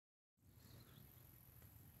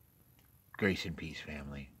Grace and peace,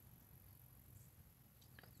 family.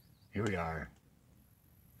 Here we are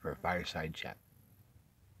for a fireside chat.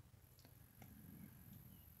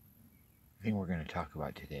 The thing we're going to talk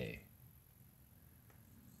about today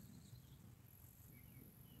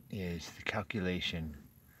is the calculation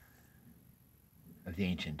of the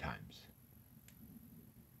ancient times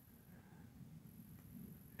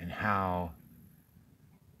and how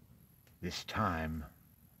this time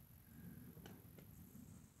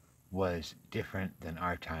was different than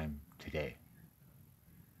our time today.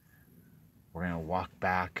 We're going to walk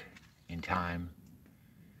back in time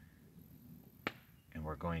and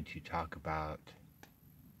we're going to talk about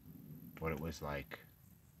what it was like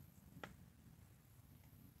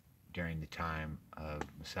during the time of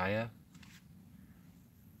Messiah,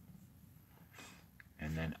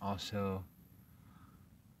 and then also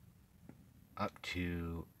up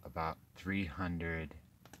to about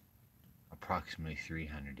approximately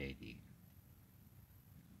 300 AD.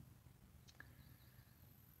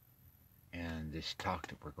 And this talk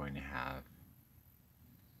that we're going to have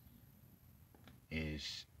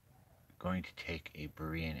is going to take a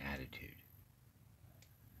Berean attitude,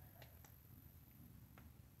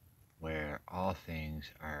 where all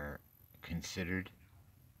things are considered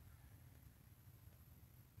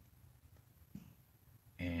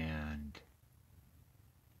and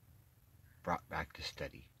brought back to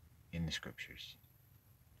study in the scriptures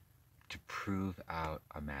to prove out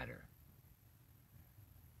a matter.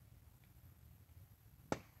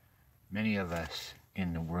 Many of us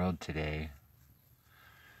in the world today,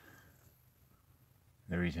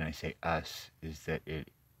 the reason I say us is that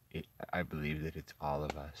I believe that it's all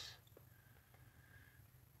of us.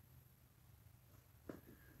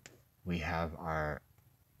 We have our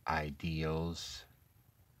ideals,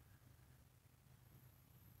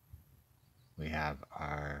 we have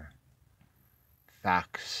our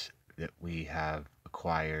facts that we have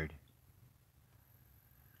acquired,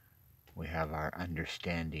 we have our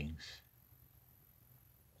understandings.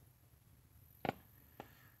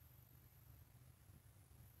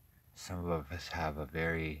 Some of us have a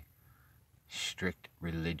very strict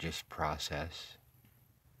religious process,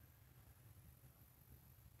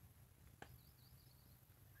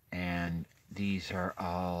 and these are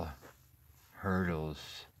all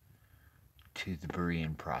hurdles to the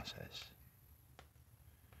Berean process.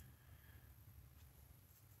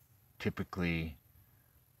 Typically,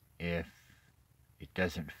 if it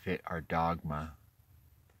doesn't fit our dogma,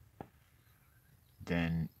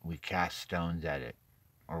 then we cast stones at it,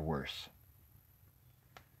 or worse.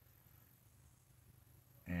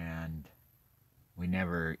 And we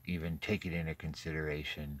never even take it into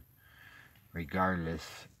consideration,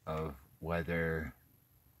 regardless of whether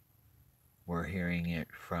we're hearing it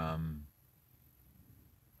from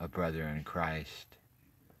a brother in Christ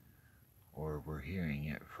or we're hearing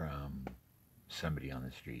it from somebody on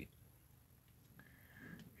the street.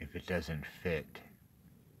 If it doesn't fit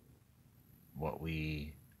what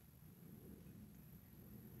we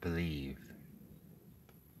believe,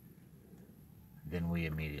 then we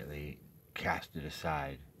immediately cast it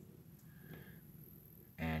aside.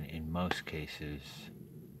 And in most cases,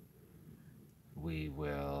 we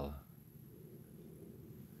will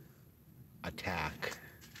attack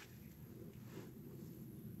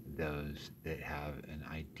those that have an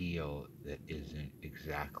ideal that isn't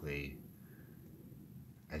exactly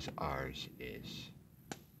as ours is.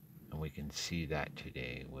 And we can see that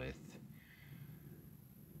today with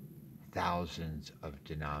thousands of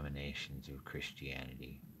denominations of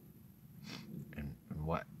Christianity. And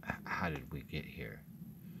how did we get here?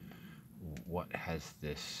 What has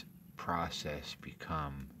this process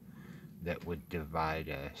become that would divide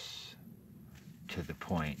us to the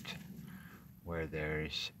point where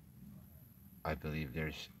I believe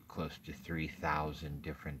there's close to 3,000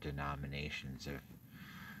 different denominations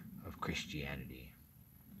of Christianity?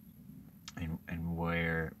 And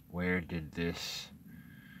where did this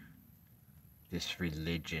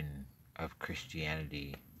religion of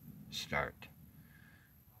Christianity start?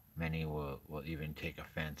 Many will even take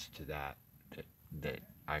offense to that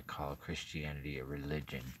I call Christianity a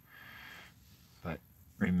religion. But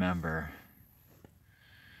remember,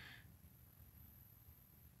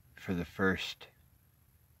 for the first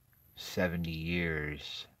 70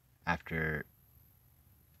 years after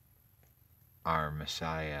our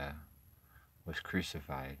Messiah was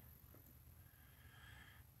crucified,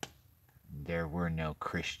 there were no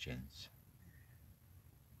Christians.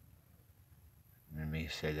 Let me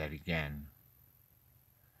say that again.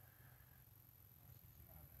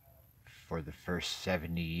 For the first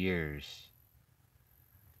 70 years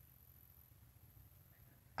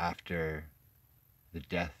after the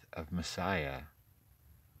death of Messiah,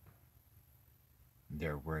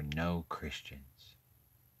 there were no Christians.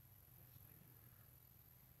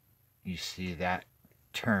 You see, that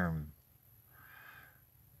term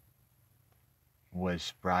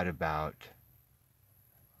was brought about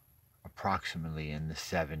approximately in the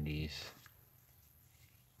 70s.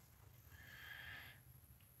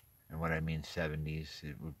 And what I mean 70s,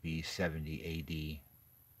 it would be 70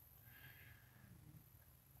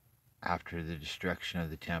 AD, after the destruction of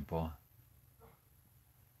the temple,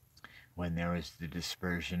 when there was the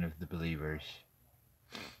dispersion of the believers.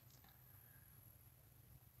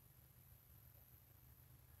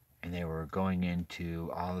 And they were going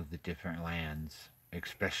into all of the different lands,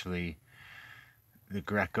 especially the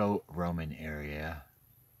Greco-Roman area.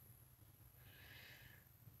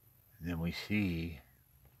 Then we see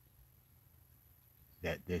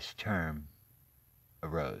that this term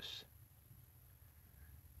arose.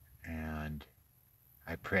 And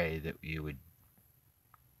I pray that you would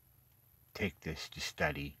take this to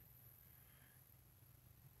study.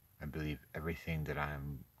 I believe everything that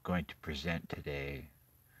I'm going to present today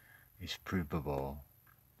is provable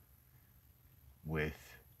with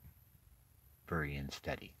Berean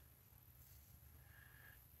study.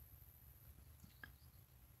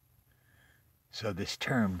 So this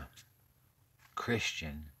term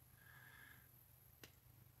Christian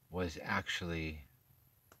was actually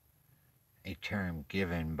a term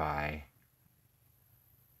given by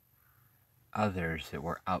others that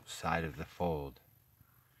were outside of the fold.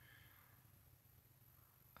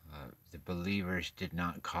 The believers did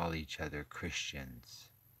not call each other Christians.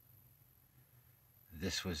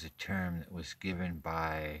 This was a term that was given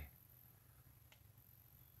by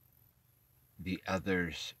the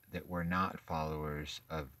others that were not followers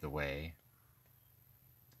of the way,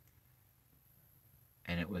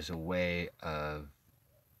 and it was a way of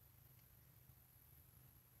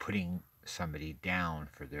putting somebody down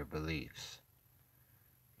for their beliefs.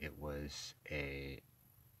 It was a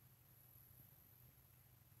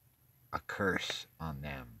curse on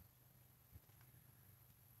them,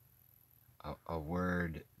 a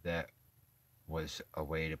word that was a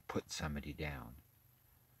way to put somebody down.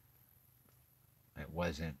 It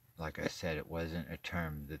wasn't, like I said, it wasn't a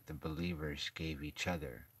term that the believers gave each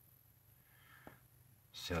other.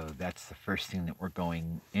 So that's the first thing that we're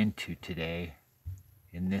going into today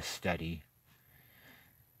in this study,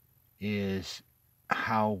 is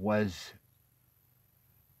how was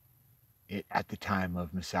it at the time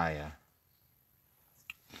of Messiah.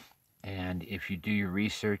 And if you do your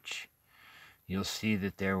research, you'll see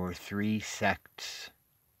that there were 3 sects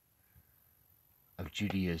of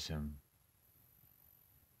Judaism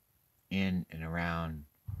in and around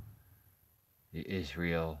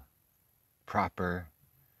Israel proper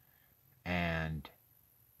and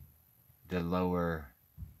the lower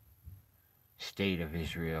state of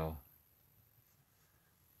Israel,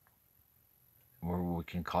 or what we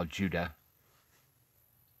can call Judah,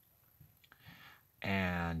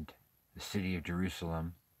 and the city of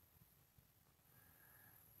Jerusalem.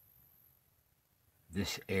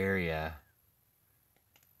 This area,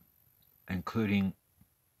 including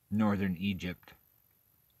northern Egypt,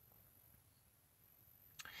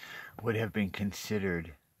 would have been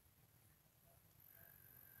considered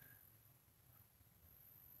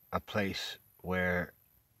a place where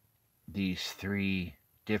these 3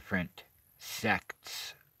 different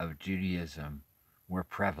sects of Judaism were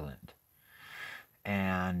prevalent.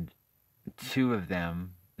 And 2 of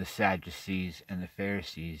them, the Sadducees and the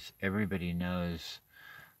Pharisees, everybody knows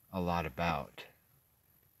a lot about.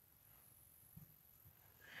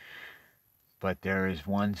 But there is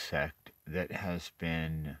one sect that has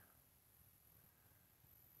been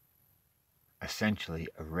essentially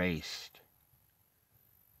erased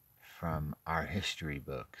from our history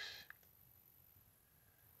books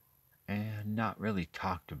and not really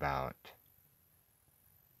talked about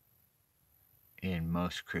in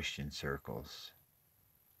most Christian circles.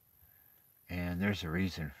 And there's a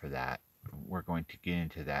reason for that. We're going to get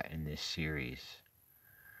into that in this series.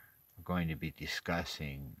 We're going to be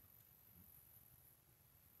discussing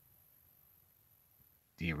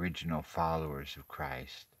the original followers of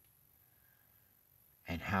Christ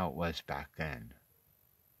and how it was back then,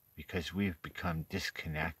 because we've become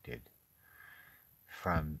disconnected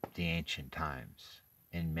from the ancient times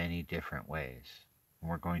in many different ways. And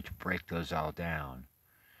we're going to break those all down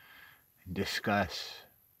and discuss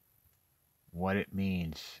what it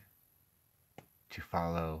means to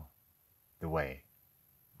follow the way.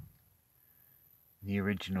 The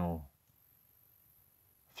original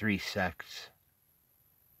 3 sects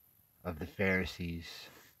of the Pharisees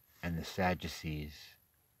and the Sadducees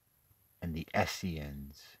and the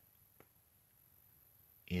Essenes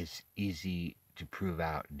is easy to prove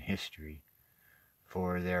out in history,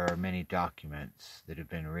 for there are many documents that have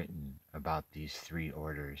been written about these three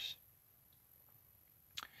orders,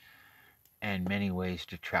 and many ways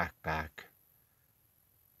to track back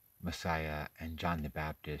Messiah and John the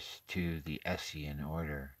Baptist to the Essene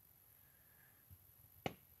order.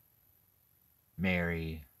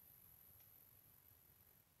 Mary,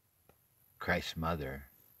 Christ's mother,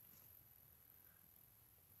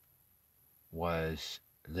 was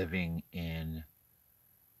living in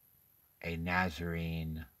a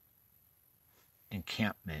Nazarene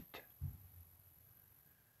encampment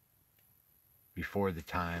before the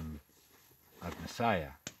time of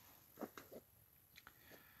Messiah.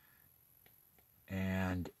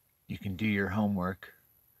 And you can do your homework.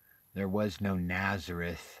 There was no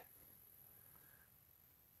Nazareth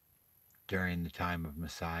during the time of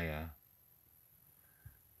Messiah,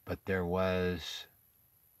 but there was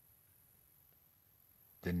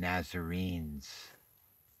the Nazarenes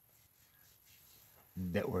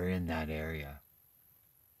that were in that area.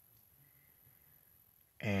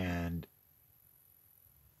 And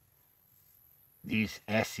these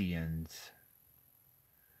Essenes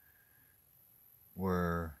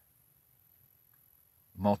were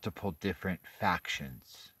multiple different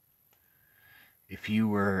factions. If you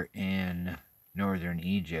were in northern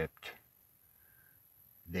Egypt,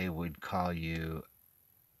 they would call you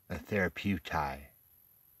a hereby.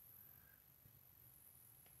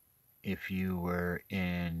 If you were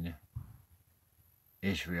in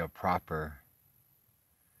Israel proper,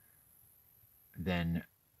 then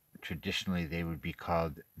traditionally they would be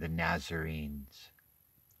called the Nazarenes.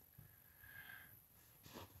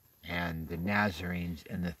 And the Nazarenes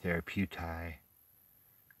and the hereby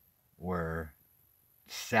were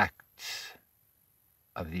sects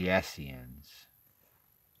of the Essenes.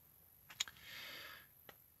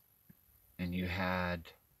 And you had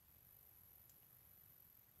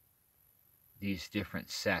these different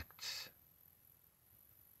sects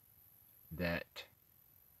that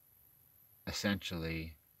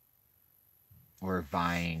essentially were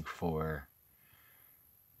vying for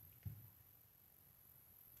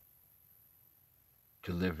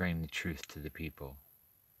delivering the truth to the people.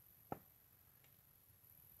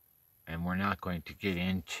 And we're not going to get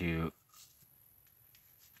into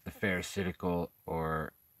the Pharisaical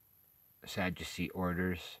or Sadducee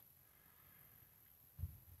orders.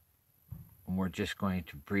 And we're just going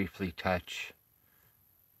to briefly touch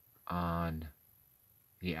on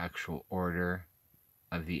the actual order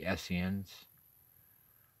of the Essenes.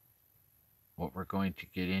 What we're going to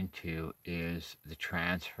get into is the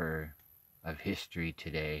transfer of history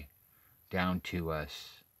today down to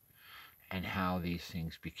us and how these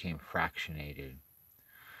things became fractionated.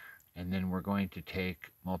 And then we're going to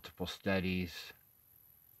take multiple studies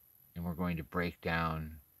and we're going to break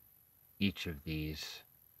down each of these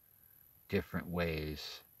different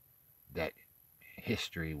ways that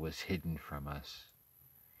history was hidden from us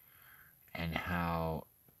and how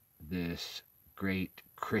this great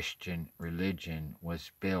Christian religion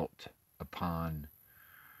was built upon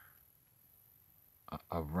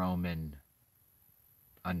a Roman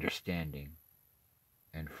understanding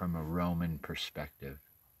and from a Roman perspective,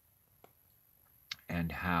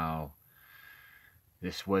 and how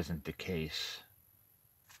this wasn't the case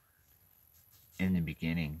in the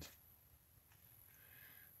beginning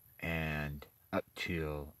and up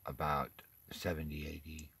till about 70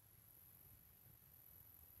 AD.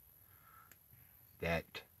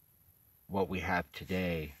 That what we have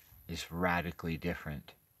today is radically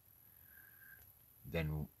different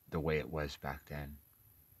than the way it was back then.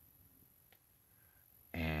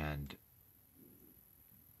 And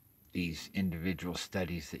these individual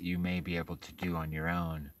studies that you may be able to do on your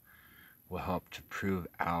own will help to prove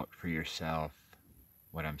out for yourself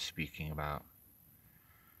what I'm speaking about.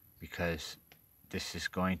 Because this is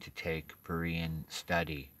going to take Berean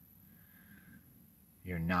study.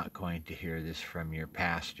 You're not going to hear this from your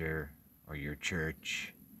pastor or your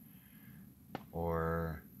church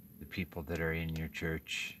or the people that are in your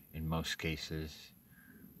church. In most cases,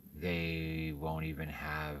 they won't even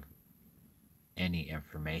have any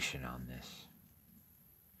information on this.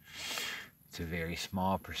 It's a very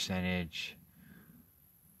small percentage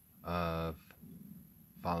of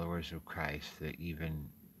followers of Christ that even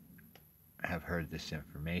have heard this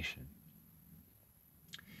information.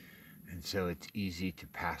 And so it's easy to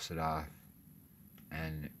pass it off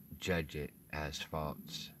and judge it as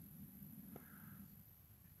false.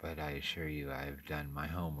 But I assure you, I've done my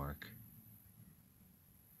homework.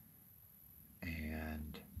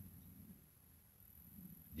 And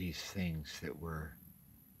these things that were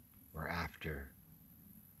after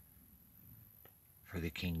for the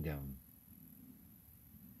kingdom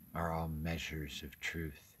are all measures of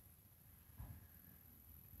truth.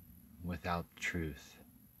 Without truth,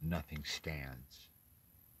 nothing stands.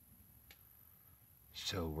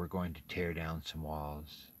 So we're going to tear down some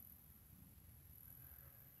walls.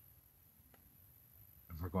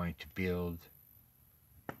 And we're going to build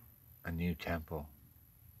a new temple.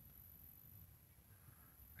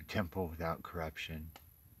 A temple without corruption.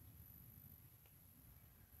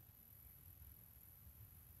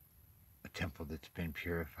 A temple that's been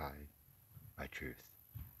purified by truth.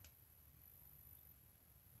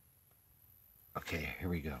 Okay, here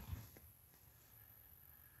we go.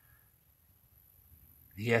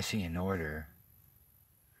 The Essenes order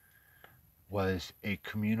was a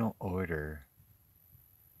communal order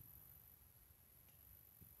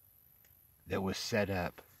that was set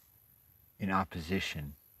up in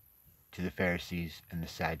opposition to the Pharisees and the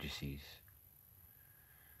Sadducees.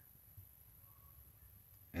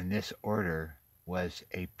 And this order was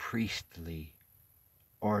a priestly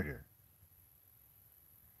order.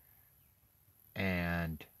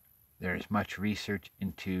 And there's much research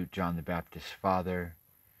into John the Baptist's father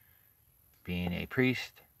being a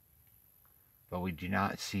priest, but we do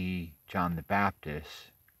not see John the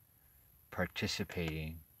Baptist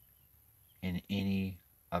participating in any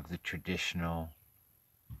of the traditional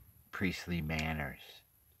priestly manners.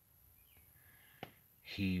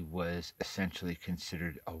 He was essentially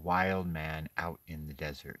considered a wild man out in the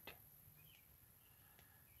desert.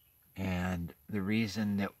 And the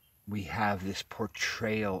reason that we have this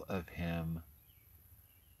portrayal of him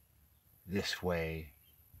this way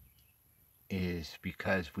is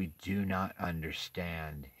because we do not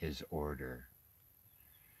understand his order.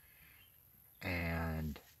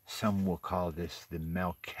 And some will call this the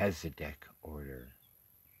Melchizedek order.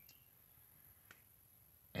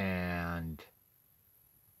 And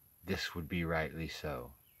this would be rightly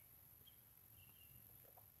so,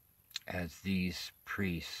 as these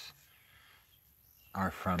priests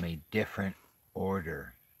are from a different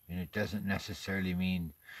order. And it doesn't necessarily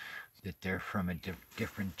mean that they're from a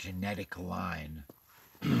different genetic line,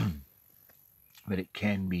 but it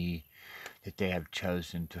can be that they have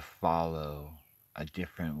chosen to follow a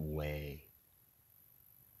different way.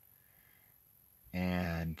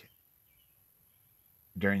 And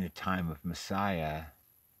during the time of Messiah,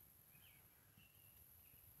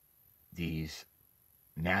 these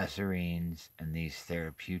Nazarenes and these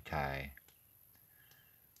Therapeutai,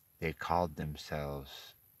 they called themselves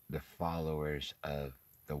the followers of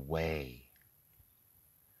the way.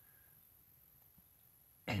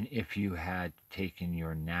 And if you had taken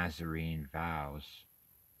your Nazarene vows,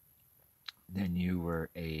 then you were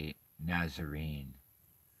a Nazarene.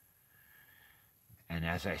 And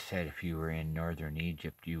as I said, if you were in northern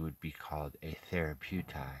Egypt, you would be called a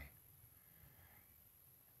Therapeutai.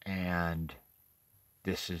 And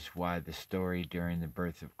this is why the story during the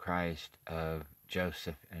birth of Christ of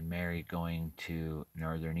Joseph and Mary going to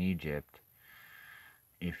northern Egypt,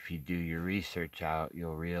 if you do your research out,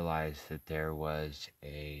 you'll realize that there was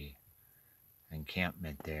a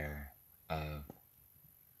encampment there of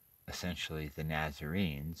essentially the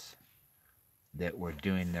Nazarenes that were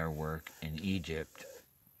doing their work in Egypt.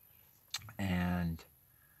 And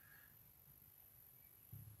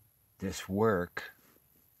this work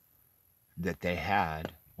that they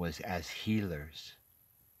had was as healers.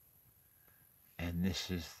 And this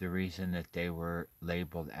is the reason that they were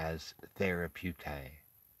labeled as Therapeutai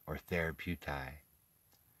or Therapeutai.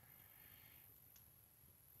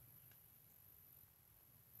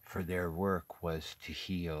 For their work was to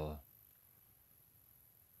heal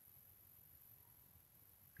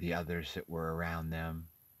the others that were around them,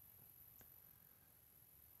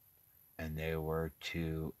 and they were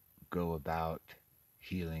to go about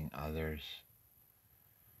healing others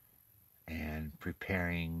and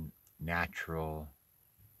preparing natural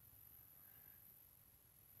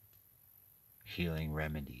healing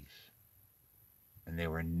remedies. And they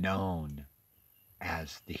were known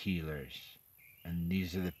as the healers. And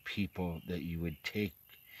these are the people that you would take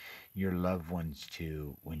your loved ones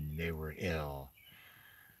to when they were ill,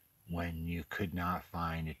 when you could not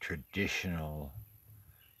find a traditional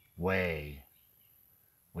way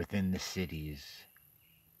within the cities.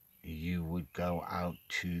 You would go out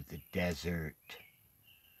to the desert,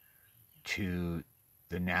 to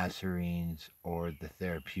the Nazarenes or the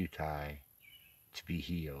Therapeutai to be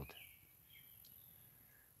healed.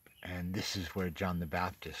 And this is where John the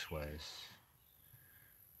Baptist was,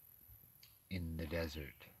 in the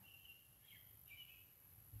desert,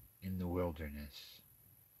 in the wilderness.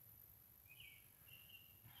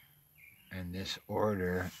 And this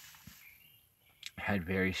order had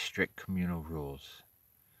very strict communal rules.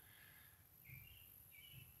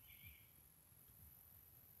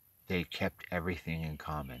 They kept everything in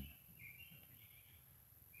common.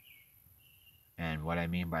 And what I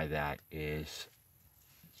mean by that is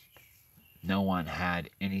no one had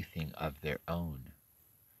anything of their own.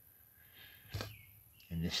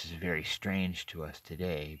 And this is very strange to us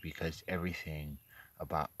today because everything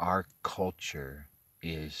about our culture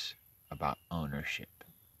is about ownership.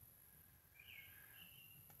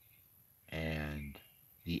 And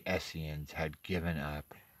the Essenes had given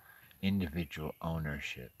up individual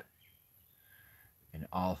ownership, and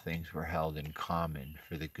all things were held in common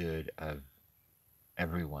for the good of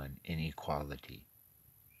everyone in equality.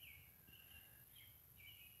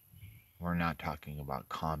 We're not talking about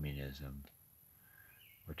communism.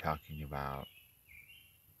 We're talking about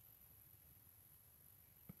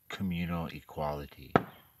communal equality.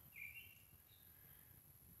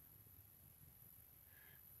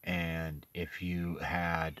 And if you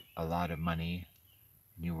had a lot of money,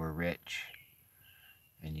 you were rich,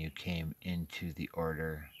 and you came into the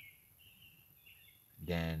order,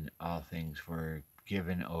 then all things were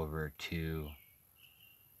given over to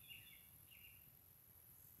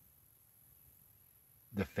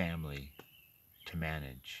the family to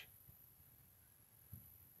manage.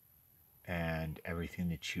 And everything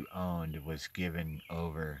that you owned was given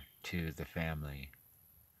over to the family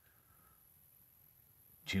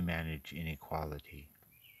to manage inequality.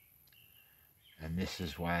 And this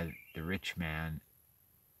is why the rich man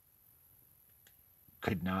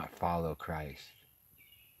could not follow Christ,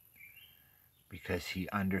 because he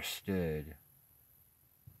understood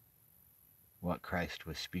what Christ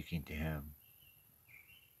was speaking to him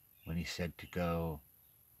when he said to go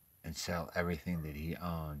and sell everything that he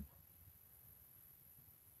owned,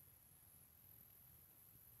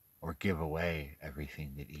 or give away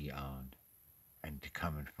everything that he owned, and to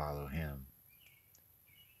come and follow him.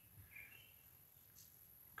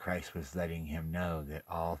 Christ was letting him know that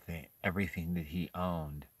everything that he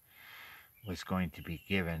owned was going to be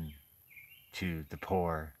given to the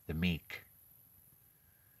poor, the meek.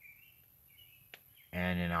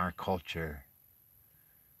 And in our culture,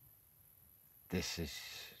 this is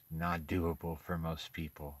not doable for most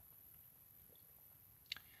people.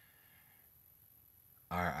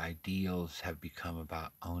 Our ideals have become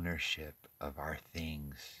about ownership of our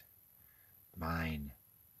things. Mine.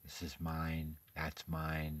 This is mine. That's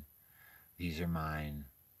mine. These are mine.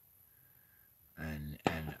 And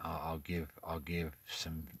I'll give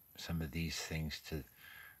some of these things to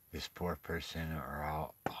this poor person, or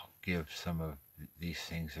I'll give some of these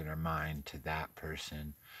things that are mine to that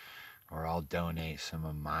person, or I'll donate some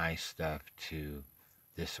of my stuff to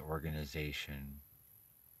this organization.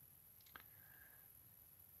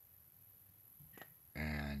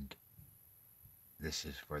 And this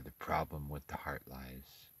is where the problem with the heart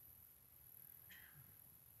lies.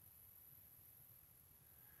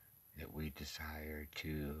 That we desire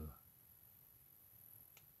to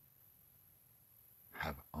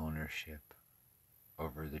have ownership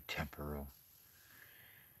over the temporal.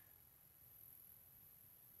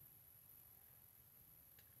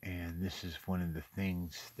 And this is one of the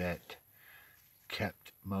things that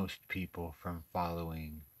kept most people from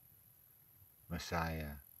following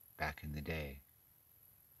Messiah back in the day.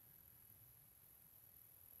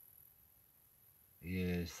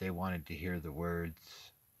 Is they wanted to hear the words.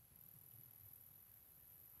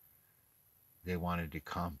 They wanted to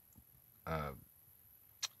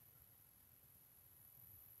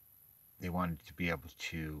they wanted to be able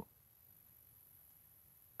to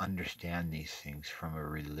understand these things from a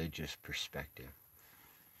religious perspective.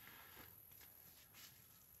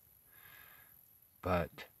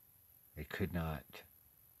 But they could not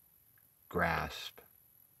grasp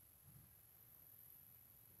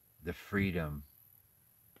the freedom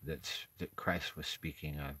that Christ was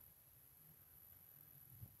speaking of,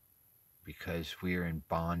 because we are in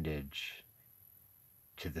bondage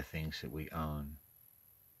to the things that we own,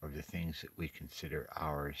 or the things that we consider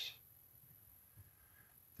ours.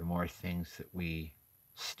 The more things that we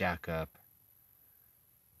stack up,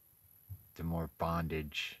 the more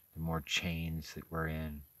bondage, the more chains that we're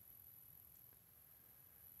in.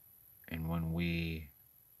 And when we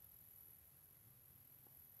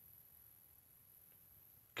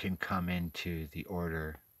can come into the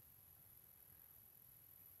order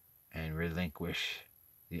and relinquish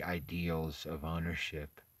the ideals of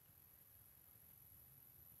ownership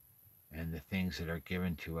and the things that are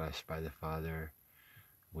given to us by the Father,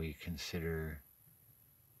 we consider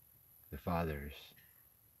the Father's.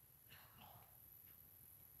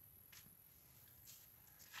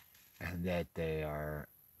 And that they are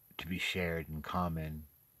to be shared in common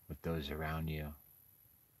with those around you.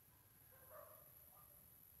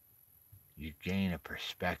 You gain a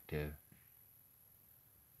perspective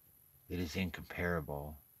that is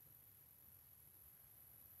incomparable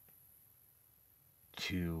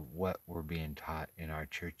to what we're being taught in our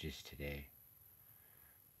churches today,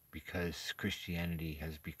 because Christianity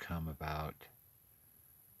has become about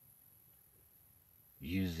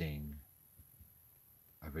using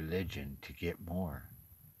a religion to get more,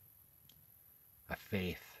 a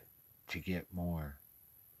faith to get more,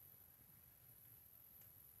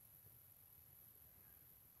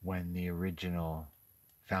 when the original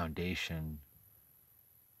foundation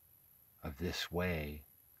of this way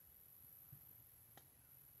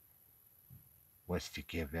was to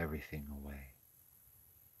give everything away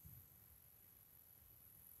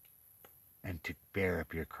and to bear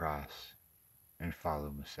up your cross and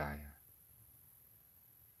follow Messiah.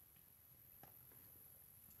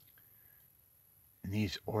 And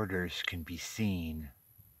these orders can be seen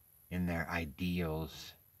in their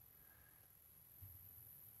ideals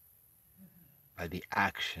by the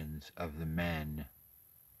actions of the men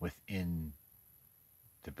within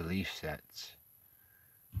the belief sets.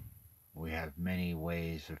 We have many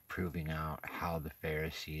ways of proving out how the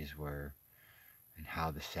Pharisees were and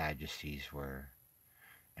how the Sadducees were.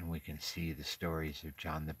 And we can see the stories of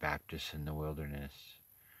John the Baptist in the wilderness.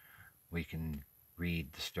 We can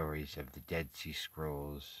read the stories of the Dead Sea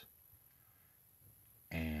Scrolls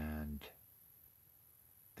and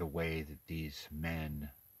the way that these men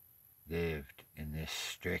lived in this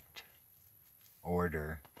strict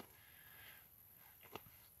order.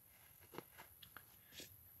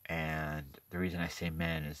 And the reason I say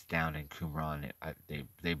men is down in Qumran,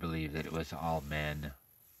 they believe that it was all men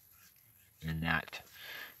in that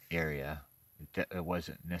area. It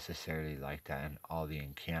wasn't necessarily like that in all the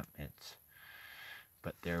encampments,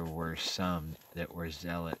 but there were some that were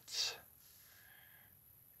zealots,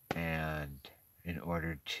 and in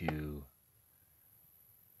order to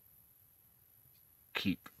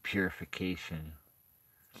keep purification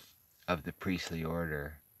of the priestly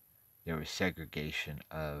order, there was segregation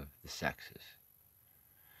of the sexes.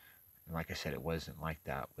 And like I said, it wasn't like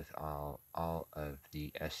that with all of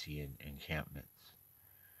the Essene encampments.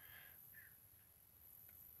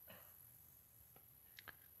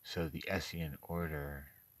 So the Essene order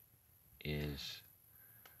is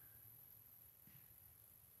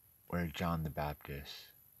where John the Baptist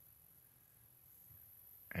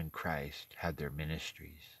and Christ had their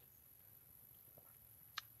ministries.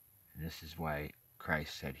 And this is why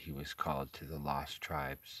Christ said he was called to the lost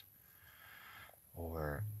tribes,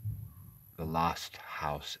 or the lost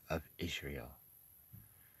house of Israel.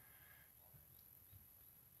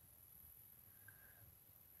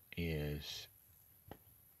 Is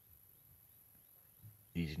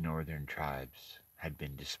these northern tribes had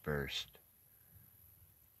been dispersed,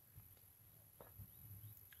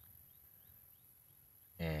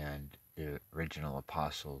 and the original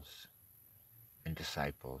apostles and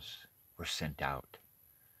disciples were sent out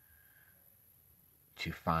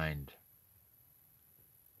to find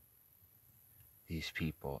these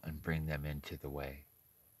people and bring them into the way.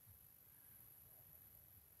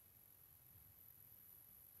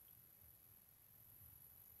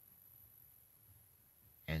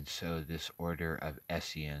 And so this order of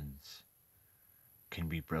Essenes can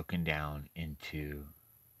be broken down into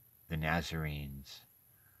the Nazarenes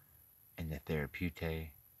and the Therapeutai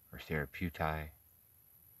or Therapeutai.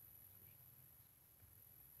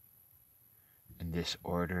 And this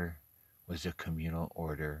order was a communal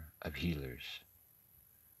order of healers.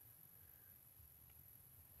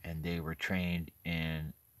 And they were trained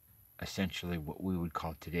in essentially what we would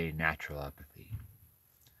call today naturopathy.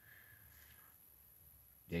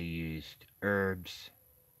 They used herbs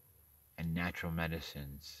and natural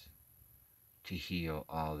medicines to heal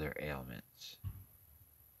all their ailments.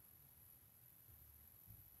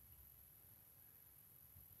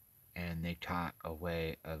 And they taught a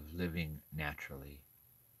way of living naturally.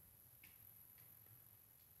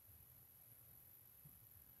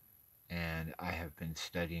 And I have been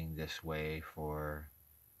studying this way for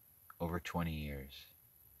over 20 years.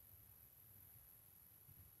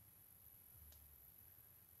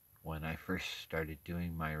 When I first started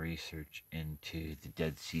doing my research into the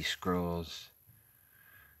Dead Sea Scrolls,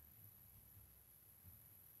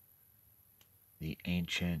 the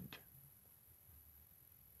ancient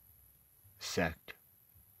sect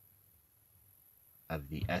of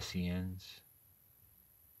the Essenes,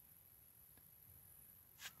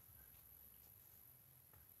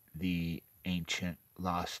 the ancient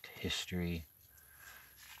lost history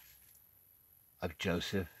of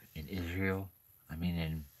Joseph in Israel,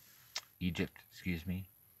 in Egypt, excuse me.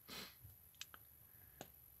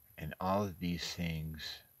 And all of these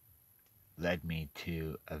things led me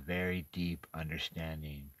to a very deep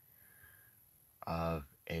understanding of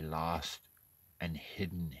a lost and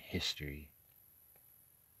hidden history.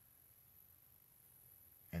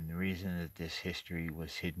 And the reason that this history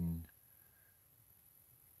was hidden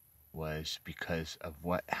was because of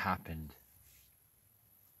what happened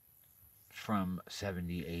from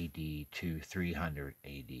 70 AD to 300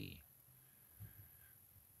 AD.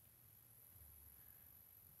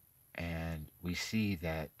 And we see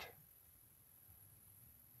that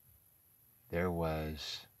there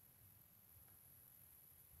was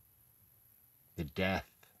the death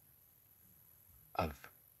of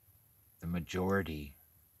the majority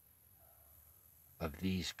of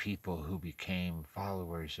these people who became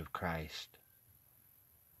followers of Christ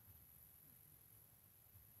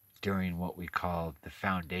during what we call the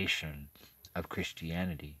foundation of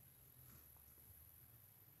Christianity.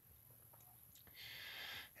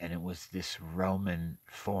 And it was this Roman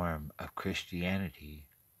form of Christianity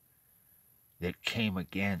that came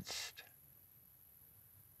against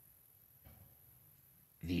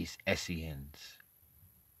these Essenes.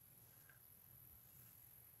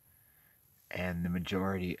 And the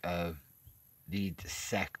majority of these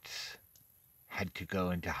sects had to go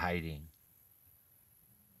into hiding.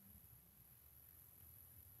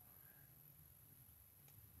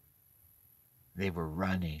 They were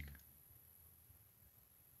running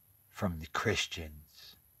from the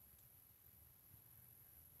Christians.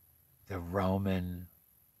 The Roman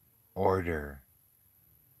order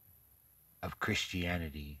of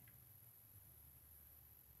Christianity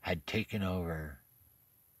had taken over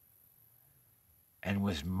and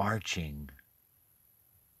was marching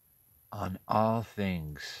on all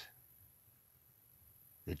things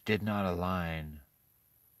that did not align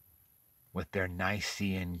with their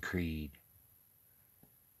Nicene Creed.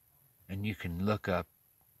 And you can look up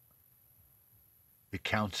the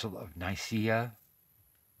Council of Nicaea,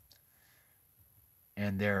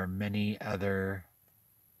 and there are many other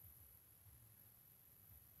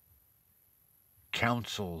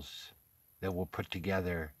councils that were put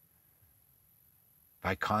together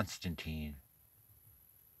by Constantine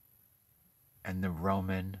and the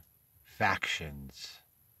Roman factions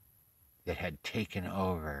that had taken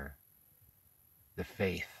over the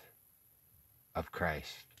faith of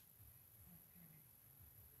Christ.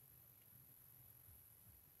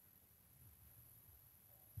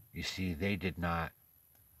 You see, they did not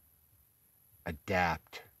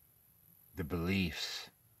adapt the beliefs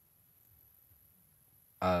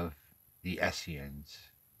of the Essenes.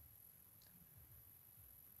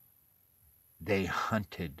 They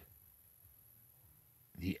hunted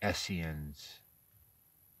the Essenes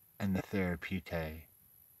and the Therapeutae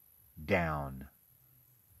down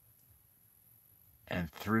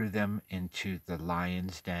and threw them into the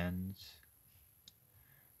lions' dens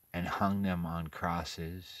and hung them on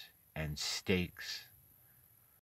crosses and stakes